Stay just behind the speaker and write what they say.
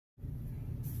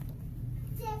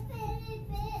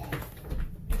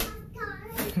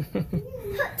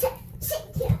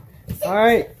All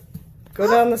right, go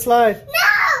down the slide. No!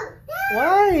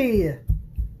 Why?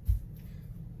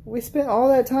 We spent all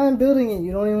that time building it.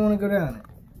 You don't even want to go down it.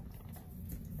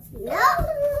 No!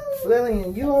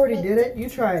 Lillian, you already did it. You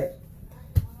try it.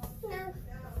 No.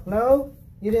 No?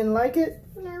 You didn't like it?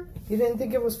 No. You didn't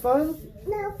think it was fun?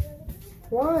 No.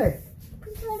 Why?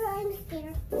 Because I'm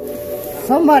scared.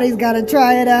 Somebody's got to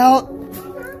try it out. Yeah.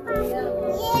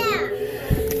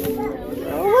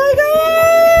 Oh my God!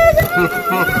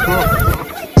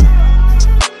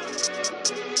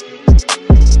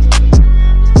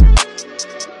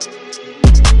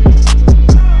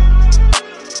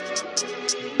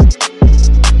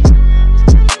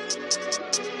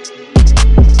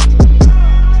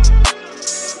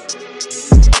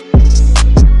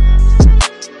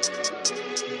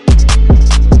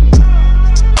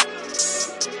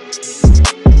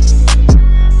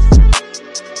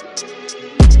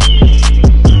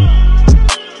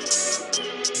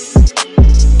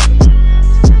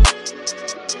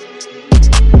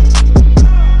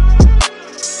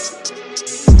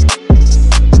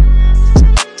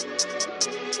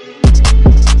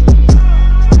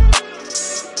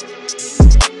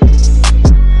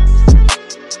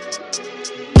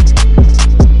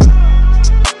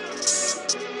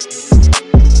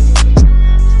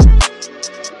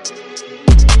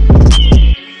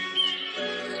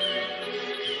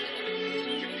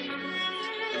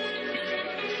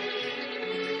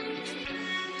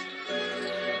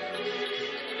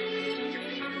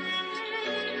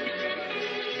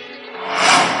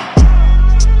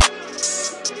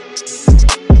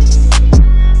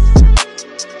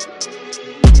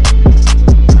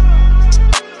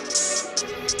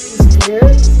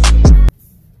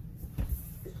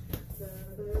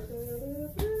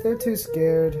 They're too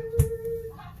scared.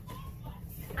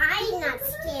 I'm not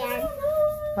scared.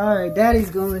 Alright, Daddy's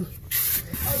going. Oh,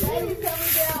 Daddy's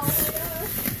coming down.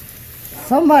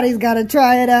 Somebody's got to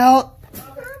try it out.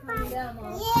 Coming down,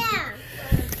 Mom. Yeah.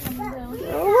 Coming down.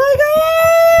 Oh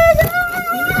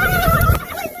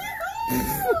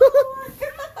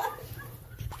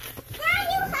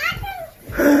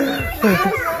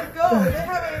my God!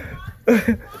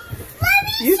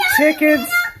 You chickens!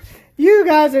 You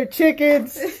guys are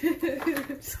chickens!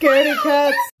 Scaredy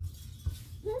cats!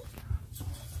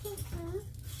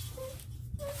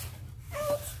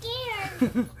 I'm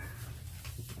scared.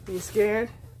 You scared?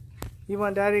 You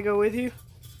want Daddy to go with you?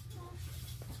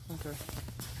 Okay.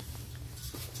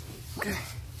 Okay.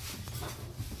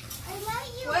 I love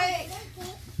you. Wait.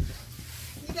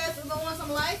 You guys don't want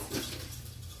some lights?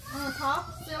 On the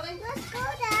top ceiling? Let's go,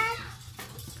 Dad.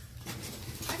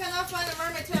 I cannot find a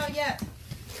mermaid tail yet.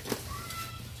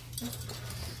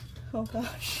 Oh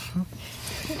gosh.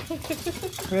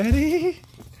 Ready?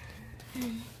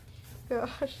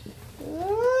 Gosh.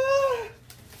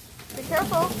 Be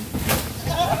careful.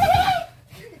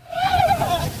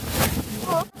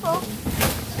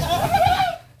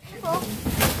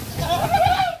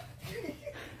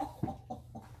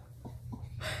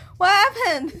 What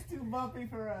happened? It's too bumpy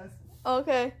for us.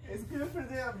 Okay. It's good for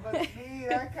them, but me,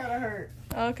 that kind of hurt.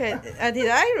 Okay. Did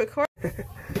I record?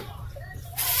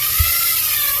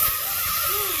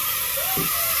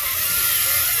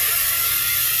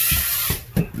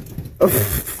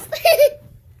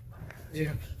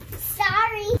 Yeah.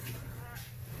 Sorry.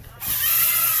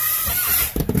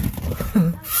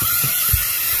 Can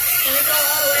it go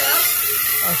all the way up?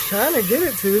 I was trying to get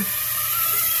it to.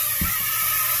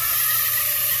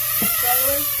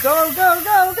 Go, go,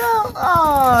 go, go!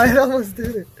 Oh, it almost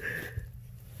did it.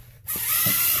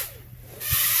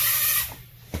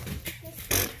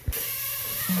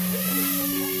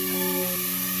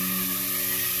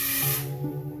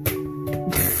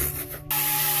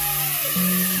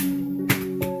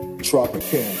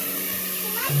 Tropicana.